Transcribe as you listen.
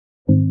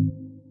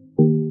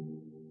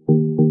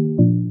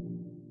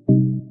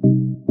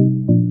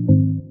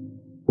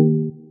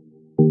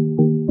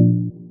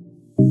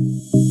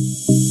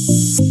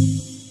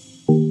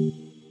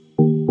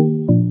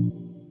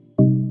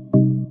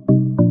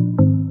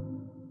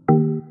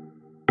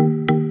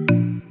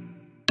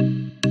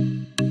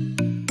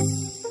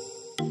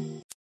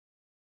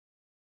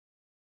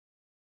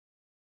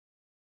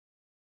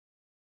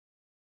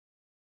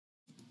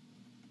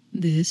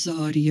This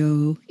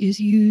audio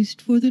is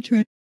used for the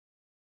transcriber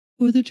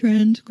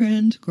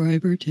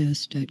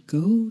test at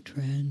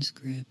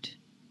Gotranscript.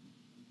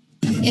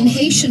 In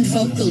Haitian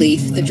folk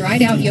belief, the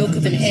dried-out yolk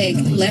of an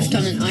egg left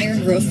on an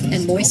iron roof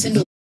and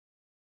moistened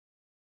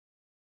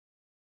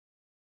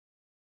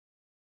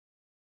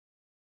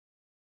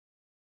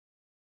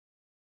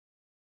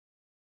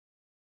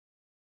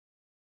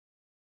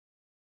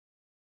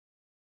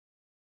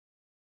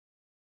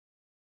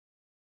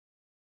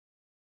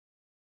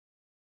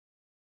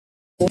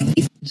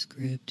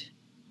Script.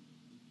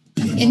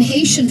 In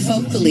Haitian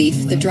folk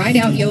belief, the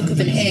dried-out yolk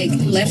of an egg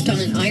left on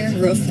an iron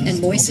roof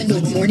and moistened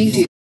with morning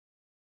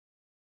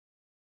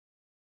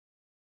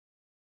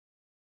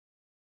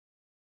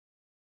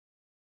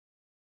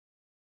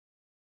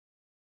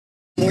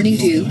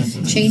dew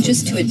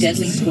changes to a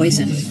deadly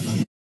poison.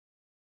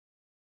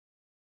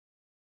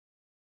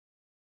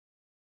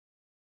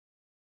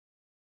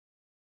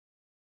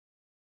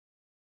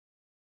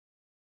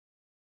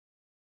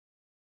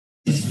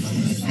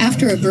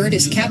 After a bird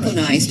is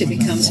caponized, it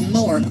becomes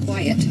more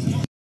quiet.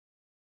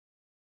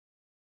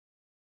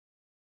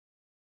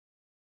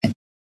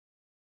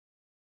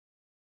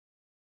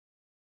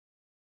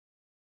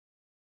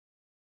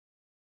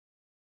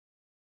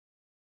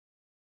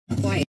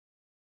 Quiet.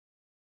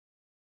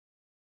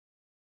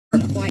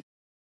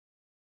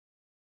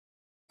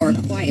 Or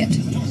quiet.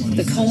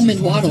 The comb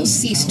and wattles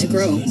cease to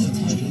grow.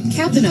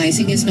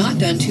 Caponizing is not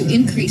done to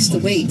increase the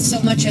weight so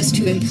much as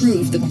to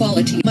improve the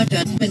quality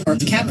or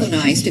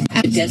caponized a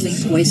deadly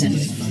poison.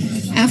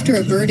 After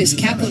a bird is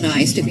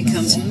caponized, it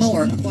becomes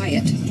more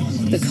quiet.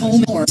 The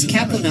comb or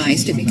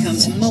caponized, it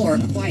becomes more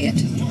quiet.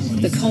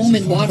 The comb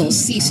and wattles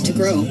cease to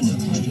grow.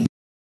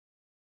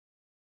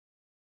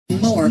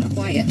 More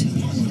quiet.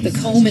 The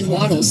comb and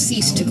wattles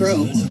cease to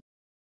grow.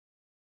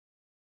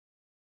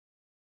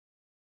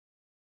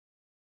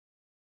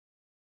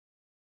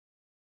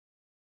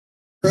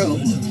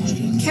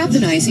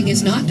 Caponizing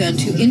is not done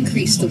to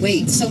increase the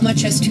weight so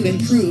much as to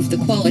improve the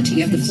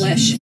quality of the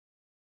flesh.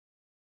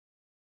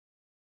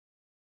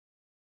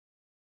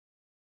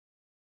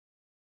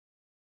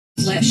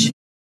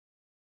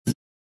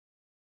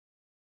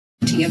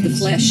 Of the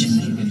flesh.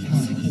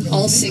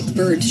 All sick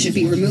birds should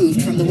be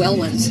removed from the well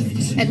ones.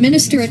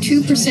 Administer a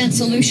 2%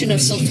 solution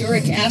of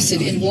sulfuric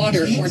acid in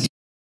water or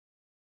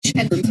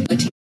and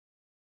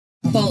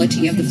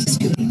quality of the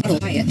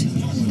quiet.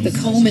 The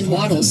comb and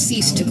wattles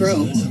cease to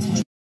grow.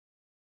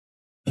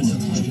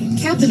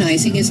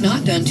 Caponizing is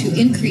not done to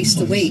increase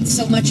the weight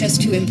so much as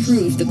to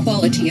improve the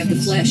quality of the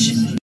flesh.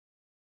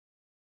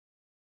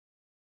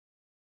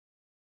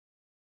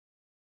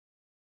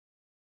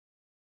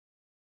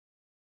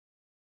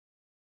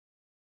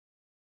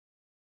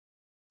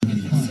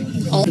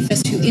 All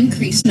to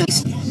increase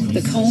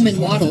the comb and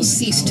wattles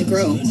cease to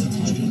grow.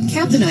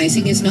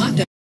 Caponizing is not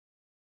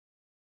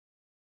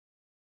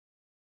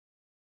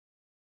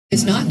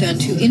done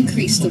to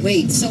increase the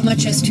weight so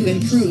much as to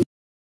improve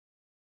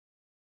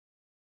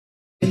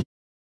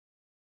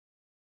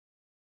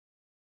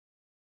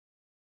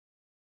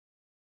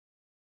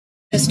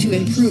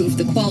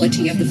the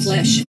quality of the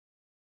flesh.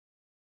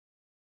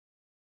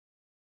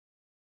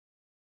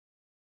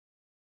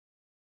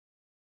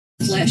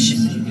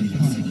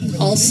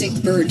 All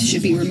sick birds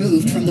should be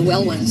removed from the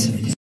well ones.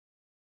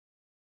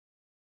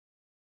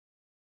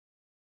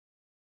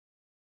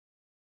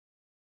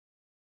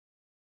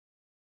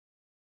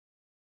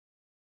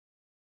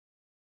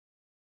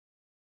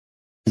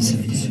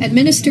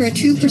 Administer a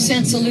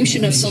 2%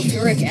 solution of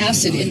sulfuric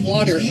acid in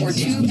water or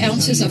 2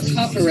 ounces of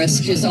copperas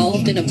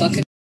dissolved in a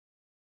bucket.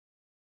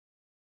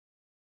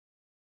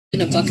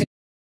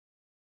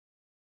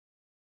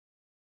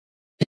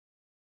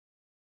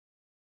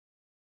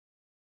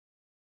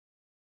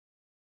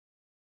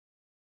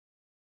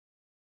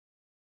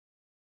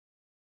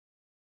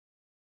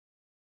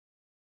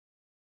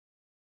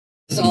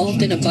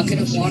 Dissolved in a bucket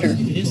of water.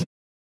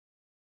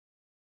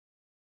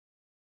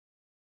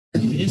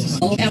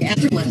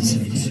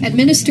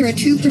 Administer a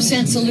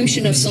 2%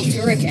 solution of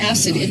sulfuric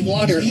acid in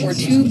water or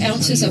 2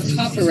 ounces of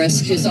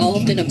copperas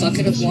dissolved in a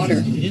bucket of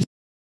water.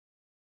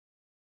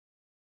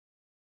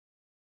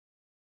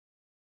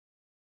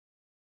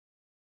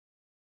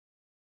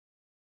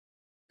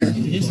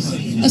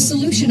 A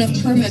solution of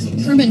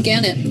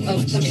permanganate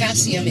of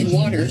potassium in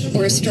water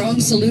or a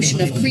strong solution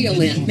of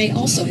creolin may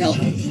also help.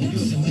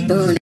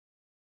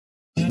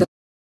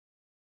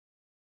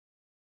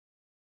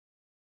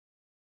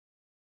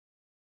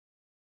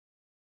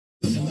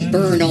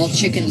 Burn all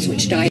chickens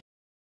which die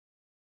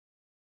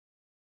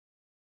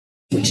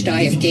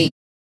of gapes.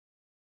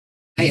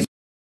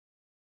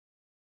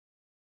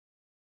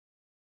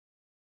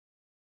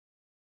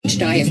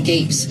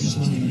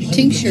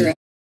 Tincture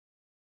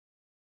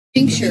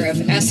of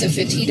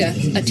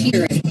asafoetida, a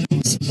teeter of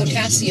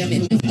potassium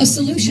in a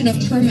solution of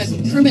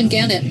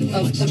permanganate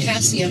of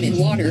potassium in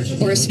water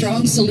or a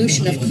strong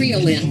solution of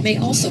creolin may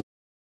also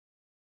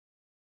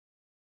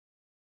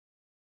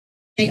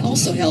may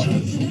also help.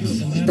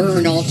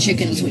 Burn all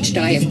chickens which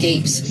die of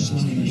gapes.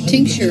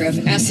 Tincture of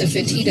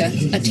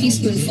asafoetida, a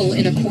teaspoonful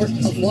in a quart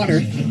of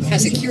water,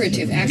 has a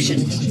curative action.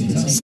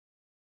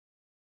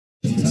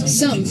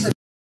 Some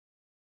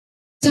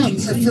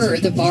prefer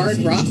the barred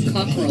rock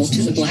cockerel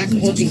to the black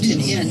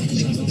Orpington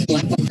hen.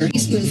 Black water,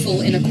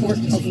 teaspoonful in a quart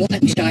of water,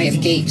 die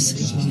of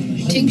gapes.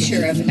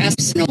 Tincture of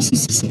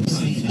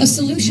asafoetida, a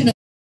solution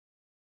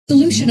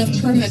of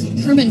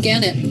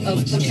permanganate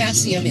of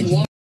potassium in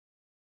water.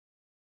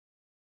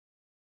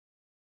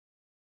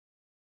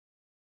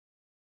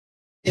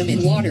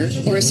 In water,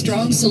 or a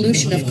strong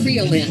solution of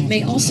creolin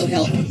may also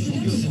help.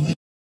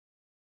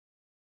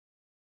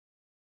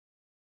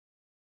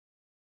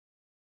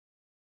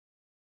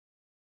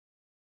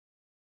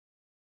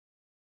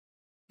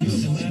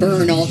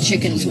 Burn all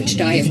chickens which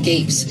die of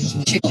gapes.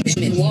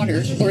 Chicken in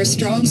water, or a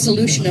strong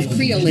solution of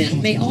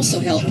creolin may also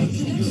help.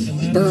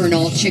 Burn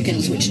all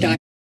chickens which die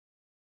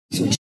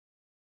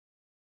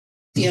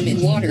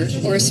in water,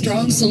 or a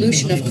strong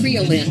solution of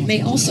creolin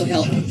may also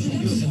help.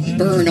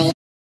 Burn all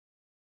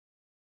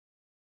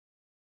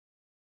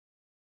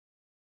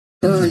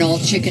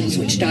chickens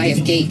which die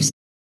of gapes.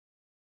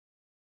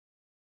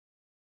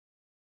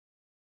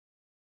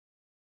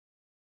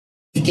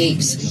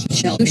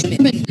 Solution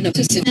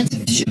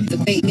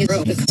the way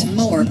it becomes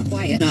more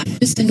quiet, not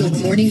descend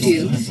with morning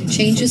dew,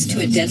 changes to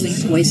a deadly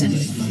poison.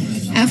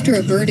 After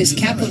a bird is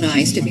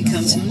caponized, it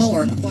becomes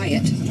more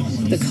quiet.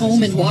 The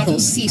comb and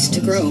wattles cease to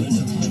grow.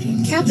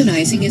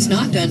 Caponizing is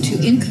not done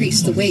to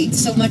increase the weight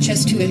so much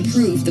as to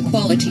improve the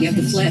quality of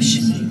the flesh.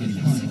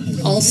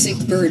 All sick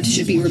birds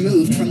should be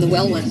removed from the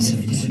well ones.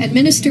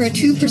 Administer a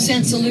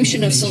 2%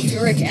 solution of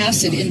sulfuric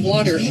acid in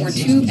water or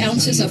 2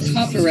 ounces of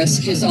copperas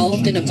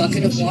dissolved in a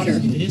bucket of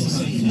water.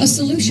 A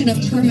solution of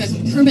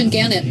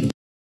permanganate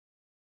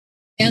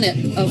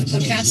of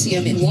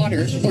potassium in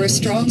water or a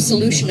strong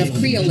solution of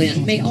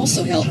creolin may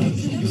also help.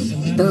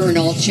 Burn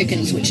all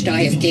chickens which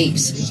die of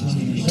gapes.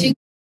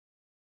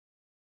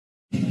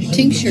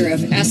 Tincture of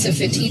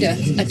asafoetida,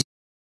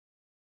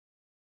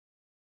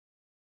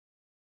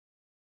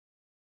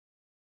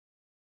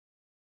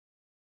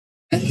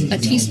 a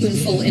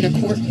teaspoonful in a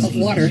quart of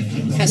water,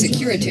 has a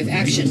curative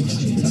action.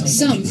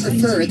 Some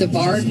prefer the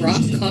barred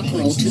rock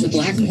cockerel to the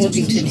black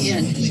Orpington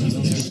hen.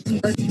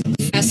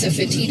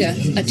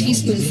 Asafoetida, a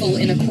teaspoonful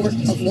in a quart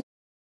of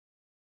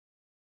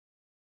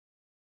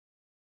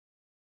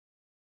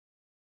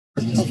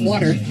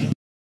water,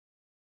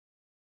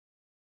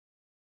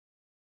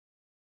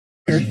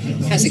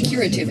 has a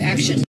curative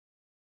action.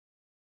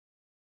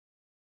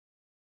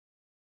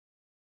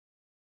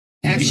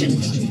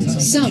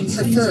 Some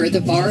prefer the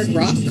barred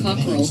rock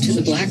cockerel to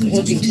the black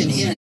Orpington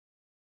hen.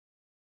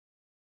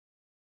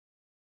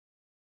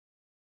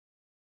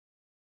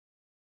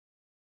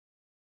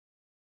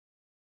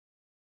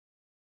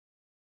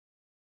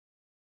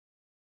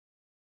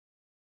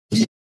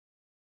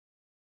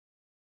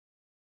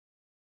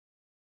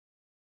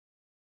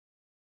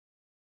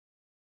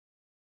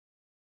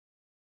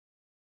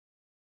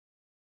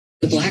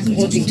 The black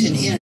Orpington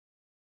hen.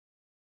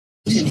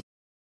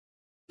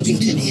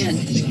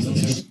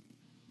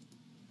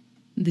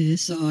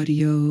 This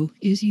audio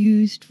is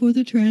used for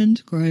the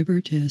transcriber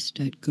test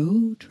at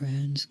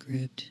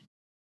Gotranscript.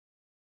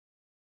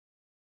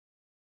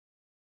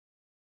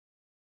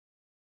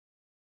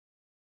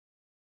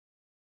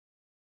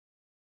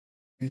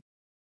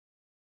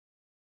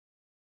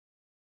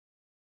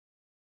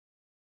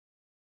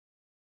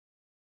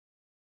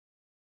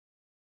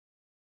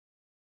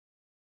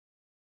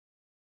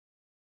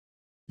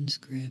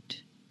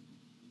 Transcript.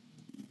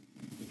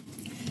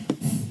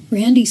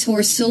 Randy's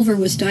horse Silver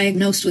was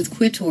diagnosed with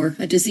quitor,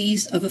 a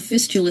disease of a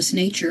fistulous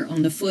nature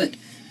on the foot,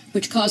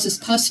 which causes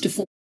pus to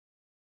form.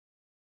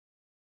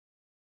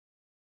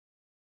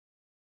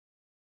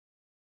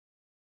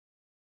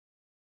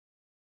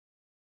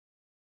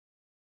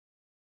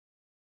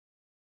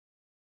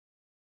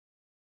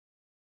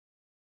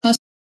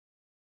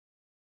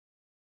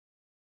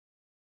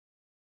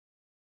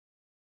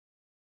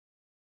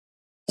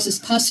 Causes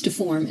pus to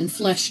form and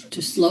flesh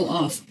to slow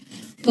off.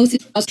 Both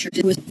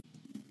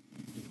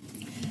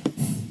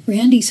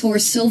Randy's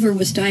horse Silver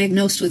was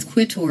diagnosed with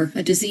quitor,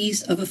 a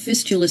disease of a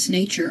fistulous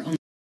nature on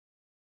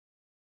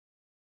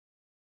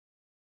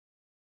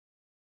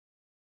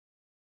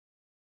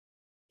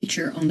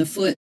the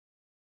foot.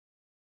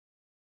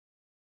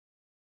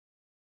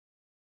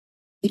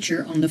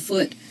 On the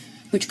foot,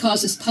 which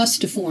causes pus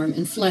to form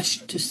and flesh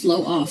to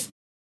slow off.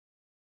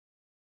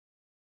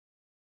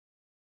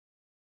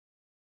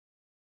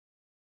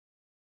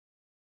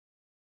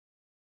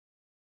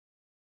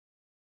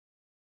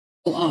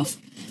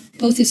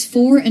 Both his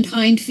fore and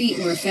hind feet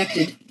were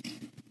affected.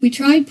 We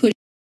tried putting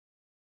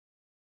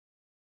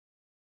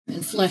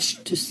and flesh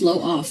to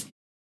slow off.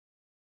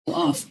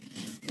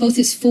 Both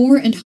his fore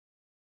and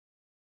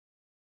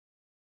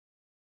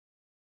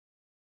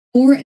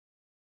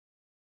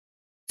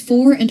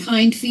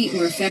hind feet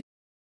were affected.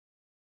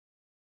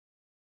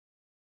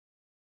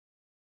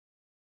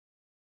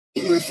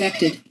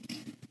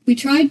 We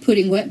tried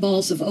putting wet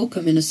balls of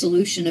oakum in a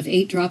solution of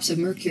 8 drops of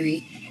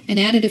mercury and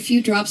added a few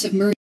drops of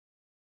mercury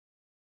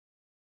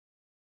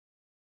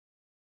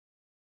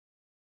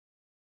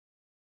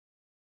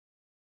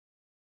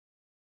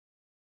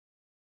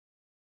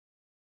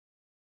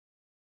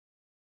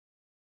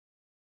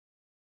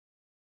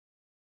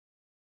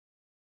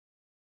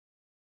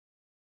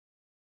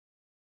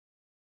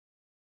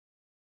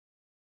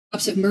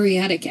drops of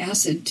muriatic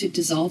acid to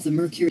dissolve the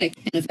mercury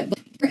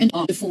and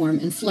off to form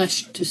and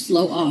flesh to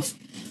slow off.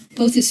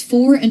 Both his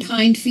fore and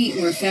hind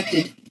feet were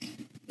affected.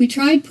 We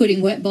tried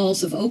putting wet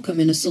balls of oakum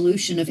in a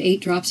solution of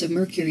 8 drops of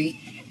mercury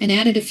and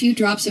added a few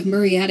drops of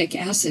muriatic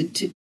acid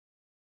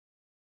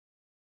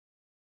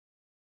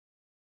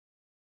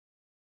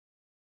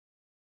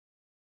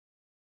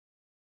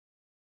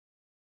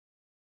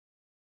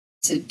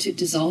to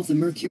dissolve the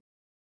mercury.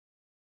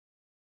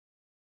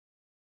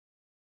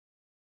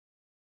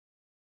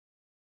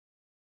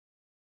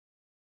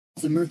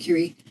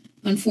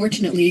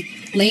 Unfortunately,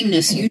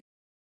 lameness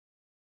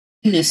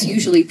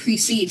usually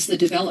precedes the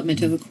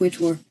development of a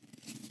quitor.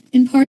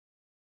 In part,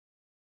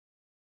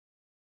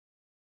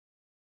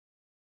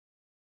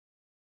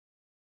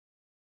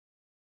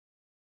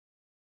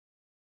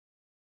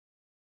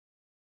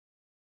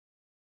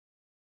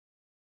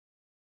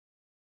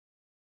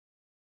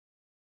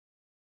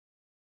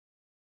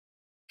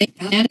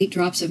 added 8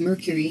 drops of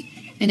mercury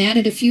and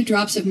added a few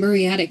drops of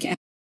muriatic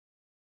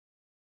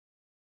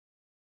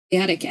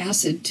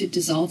acid to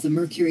dissolve the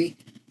mercury.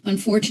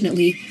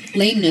 Unfortunately,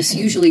 lameness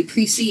usually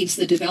precedes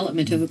the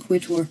development of a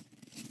quitor.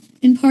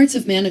 In parts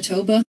of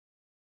Manitoba,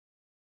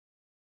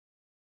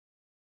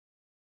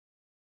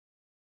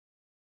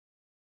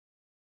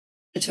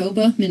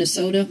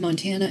 Minnesota,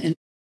 Montana, and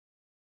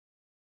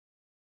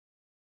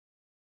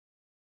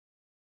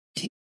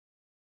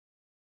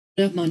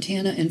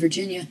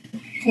Virginia,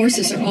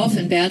 horses are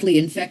often badly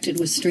infected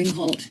with string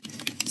halt.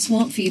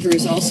 Swamp fever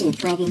is also a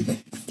problem.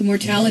 The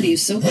mortality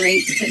is so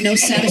great that no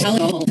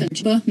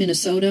satisfactory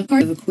Minnesota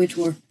part of a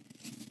quitor.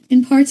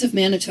 In parts of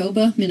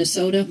Manitoba,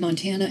 Minnesota,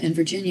 Montana, and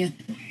Virginia,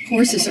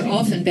 horses are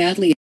often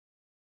badly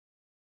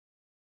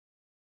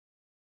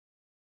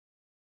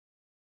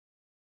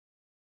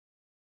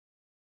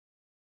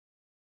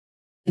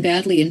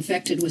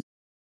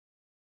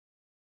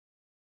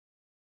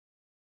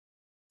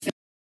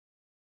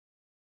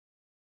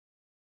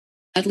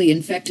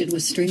infected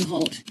with string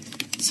halt.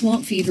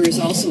 Swamp fever is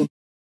also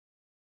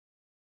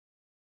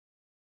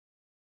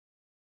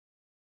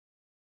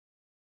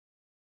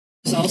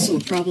a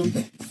problem.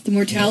 The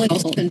mortality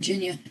in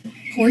Virginia,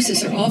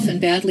 horses are often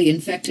badly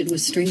infected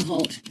with string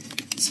halt.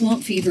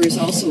 Swamp fever is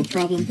also a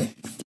problem.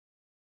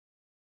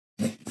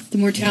 The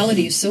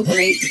mortality is so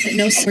great that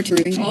no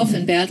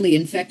often badly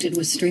infected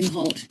with string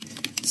halt.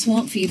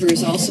 Swamp fever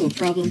is also a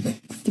problem.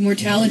 The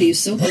mortality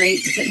is so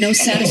great that no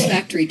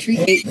satisfactory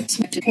treatment.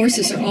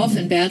 Horses are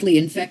often badly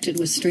infected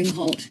with string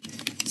halt.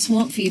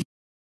 Swamp fever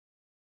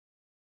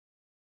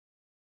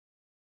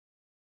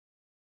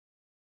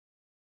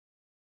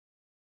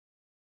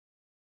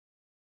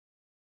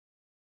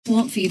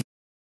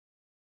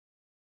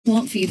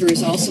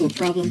is also a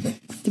problem.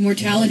 The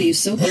mortality is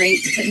so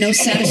great that no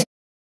satisfactory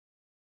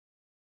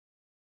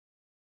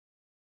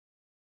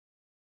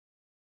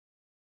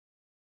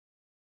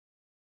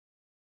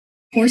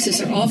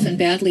horses are often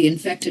badly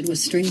infected with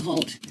string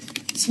halt.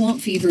 Swamp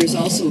fever is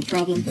also a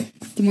problem.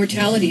 The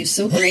mortality is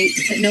so great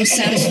that no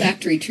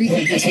satisfactory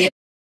treatment has yet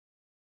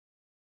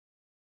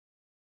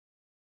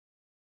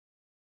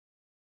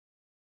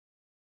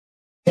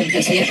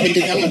been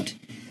developed.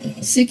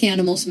 Sick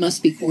animals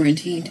must be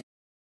quarantined.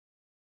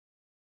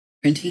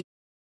 And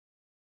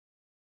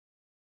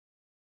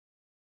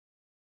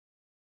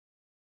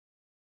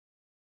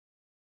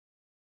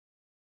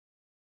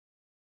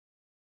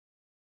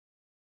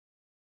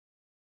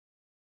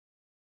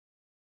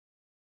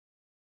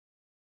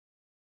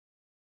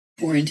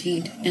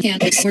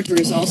fever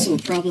is also a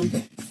problem.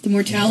 The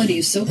mortality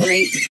is so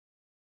great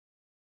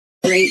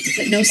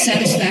that no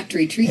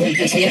satisfactory treatment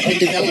has yet been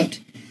developed.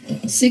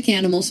 Sick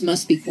animals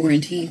must be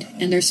quarantined,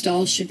 and their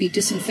stalls should be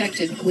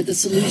disinfected with a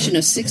solution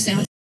of 6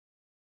 ounces.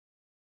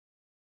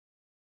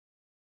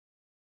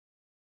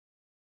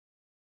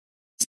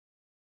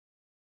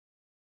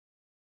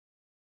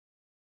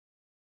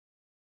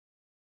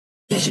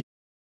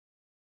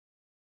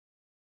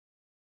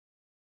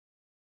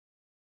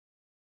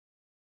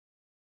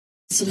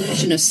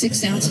 Solution of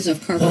 6 ounces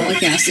of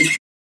carbolic acid.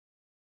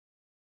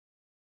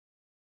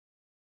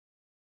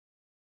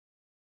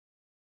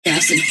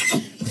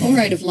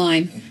 Chloride of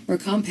lime, or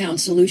compound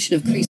solution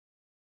of cresol.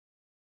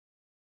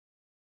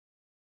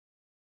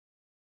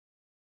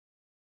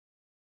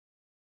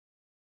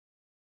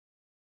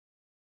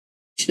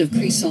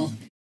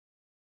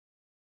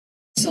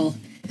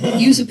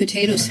 Use a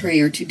potato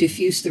sprayer to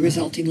diffuse the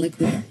resulting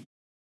liquid.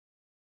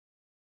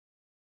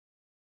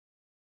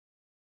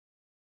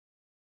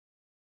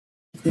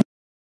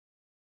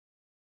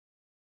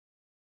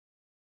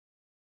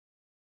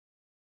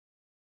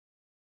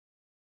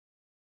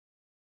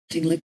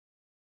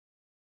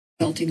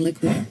 Resulting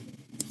liquid.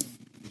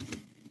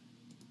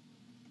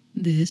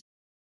 This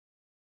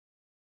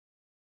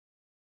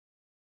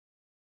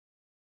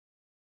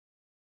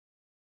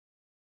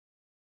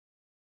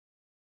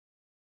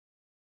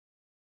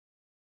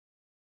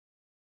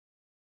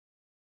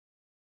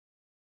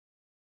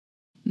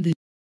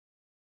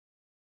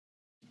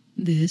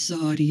This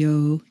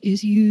audio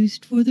is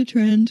used for the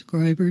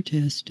transcriber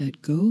test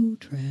at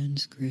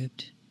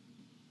Gotranscript.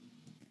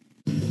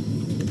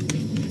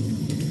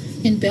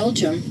 In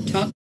Belgium,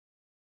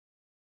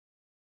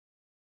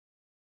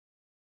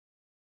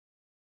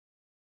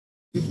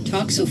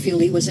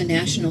 toxophilia was a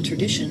national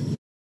tradition.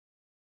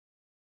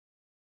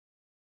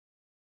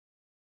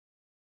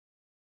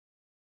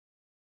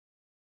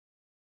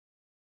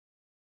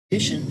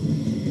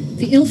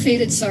 The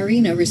ill-fated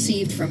Tsarina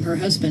received from her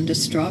husband a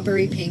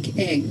strawberry pink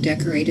egg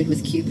decorated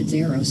with Cupid's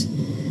arrows.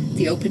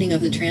 The opening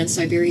of the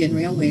Trans-Siberian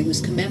Railway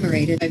was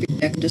commemorated by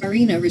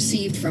Tsarina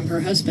received from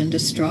her husband a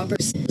strawberry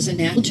was a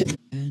national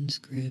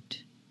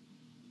Transcript.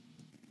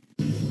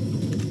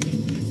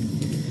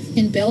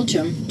 In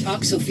Belgium,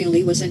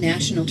 toxophilia was a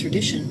national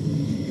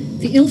tradition.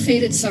 The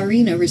ill-fated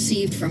Tsarina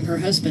received from her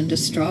husband a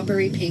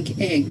strawberry pink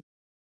egg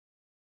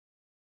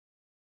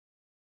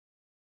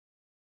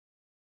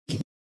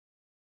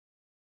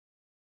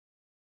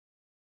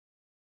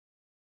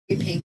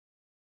pink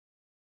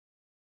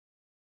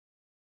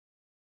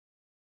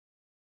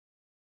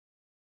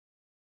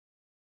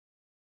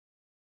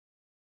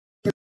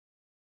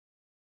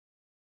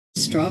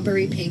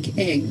strawberry pink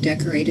egg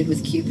decorated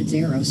with Cupid's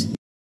arrows.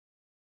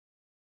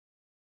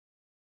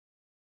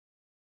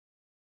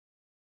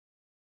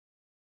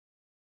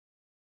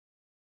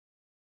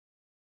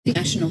 The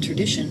national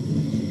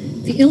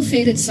tradition. The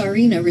ill-fated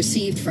Tsarina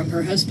received from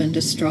her husband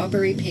a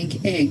strawberry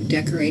pink egg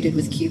decorated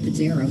with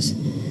Cupid's arrows.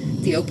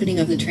 The opening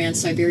of the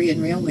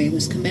Trans-Siberian Railway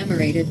was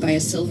commemorated by a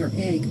silver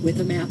egg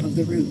with a map of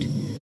the route.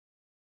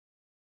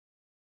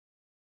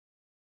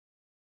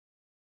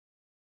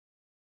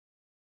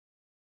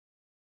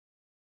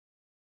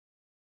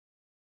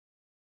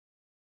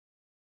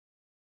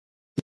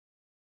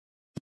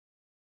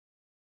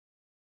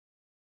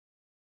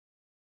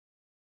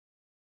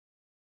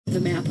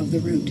 The map of the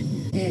route.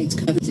 Eggs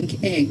covered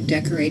zinc egg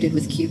decorated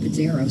with Cupid's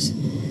arrows.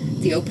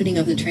 The opening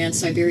of the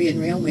Trans-Siberian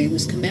Railway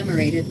was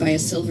commemorated by a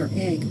silver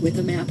egg with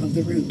a map of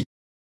the route.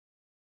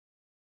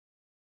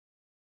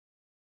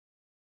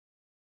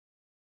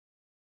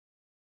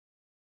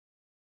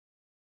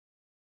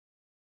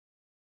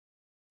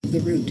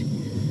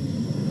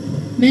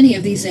 Many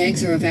of these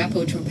eggs are of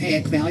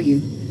apotropaic value.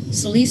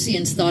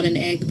 Silesians thought an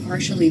egg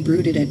partially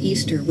brooded at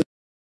Easter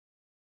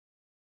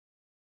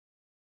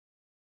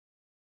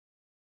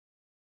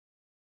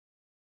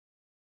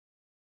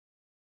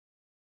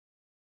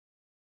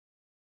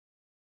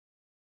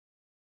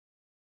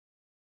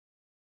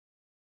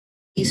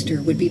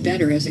would be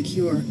better as a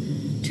cure.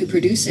 To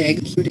produce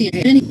eggs,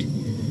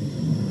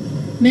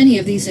 many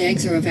of these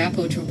eggs are of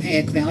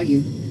apotropaic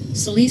value.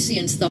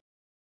 Silesians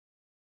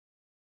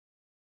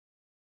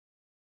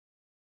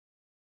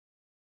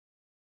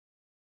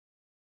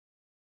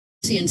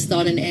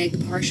thought an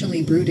egg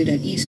partially brooded at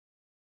Easter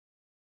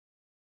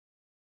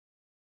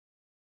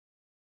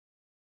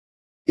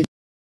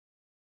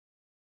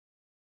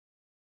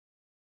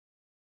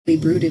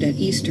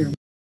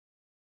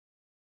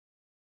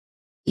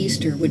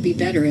would be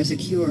better as a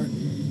cure.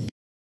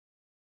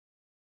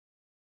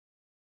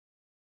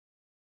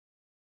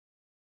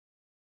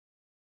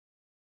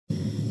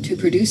 To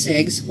produce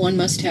eggs, one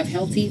must have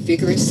healthy,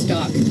 vigorous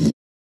stock.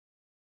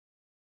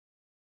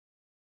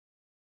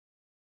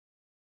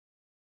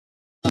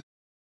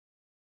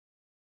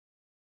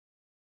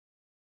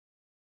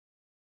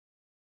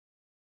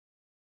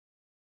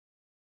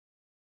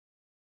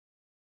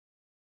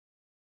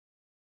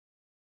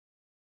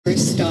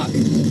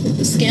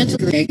 The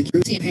scantler egg,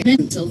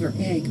 silver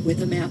egg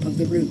with a map of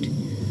the route.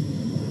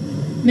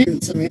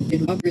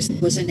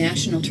 Was a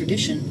national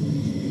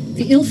tradition.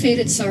 The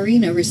ill-fated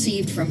Tsarina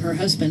received from her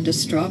husband a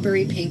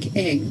strawberry pink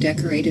egg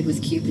decorated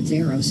with Cupid's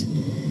arrows.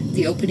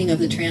 The opening of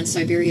the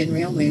Trans-Siberian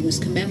Railway was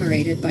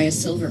commemorated by a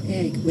silver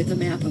egg with a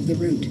map of the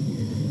route.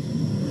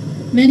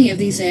 Many of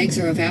these eggs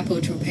are of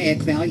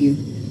apotropaic value.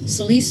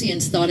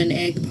 Silesians thought an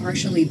egg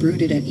partially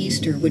brooded at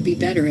Easter would be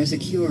better as a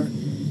cure.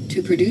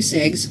 To produce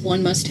eggs,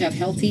 one must have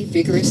healthy,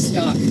 vigorous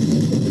stock.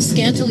 The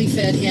scantily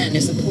fed hen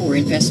is a poor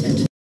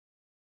investment.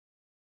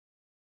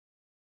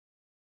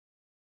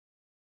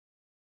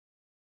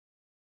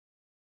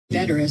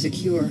 Better as a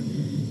cure.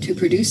 To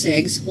produce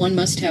eggs, one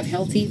must have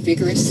healthy,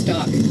 vigorous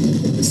stock.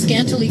 The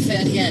scantily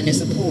fed hen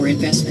is a poor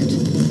investment.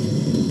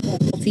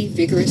 Healthy,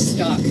 vigorous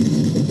stock.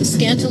 The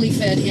scantily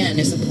fed hen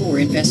is a poor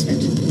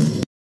investment.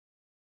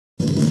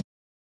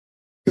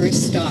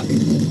 Vigorous stock.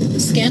 The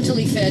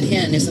scantily fed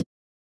hen is a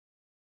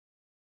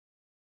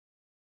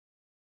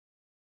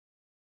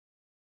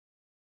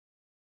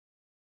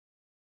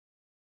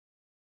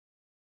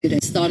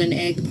thought an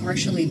egg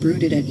partially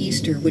brooded at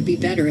Easter would be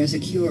better as a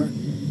cure.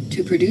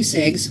 To produce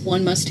eggs,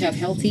 one must have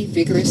healthy,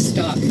 vigorous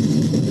stock.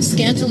 The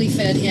scantily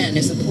fed hen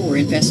is a poor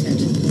investment.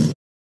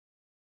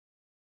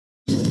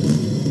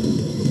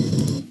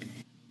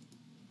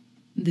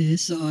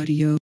 This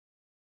audio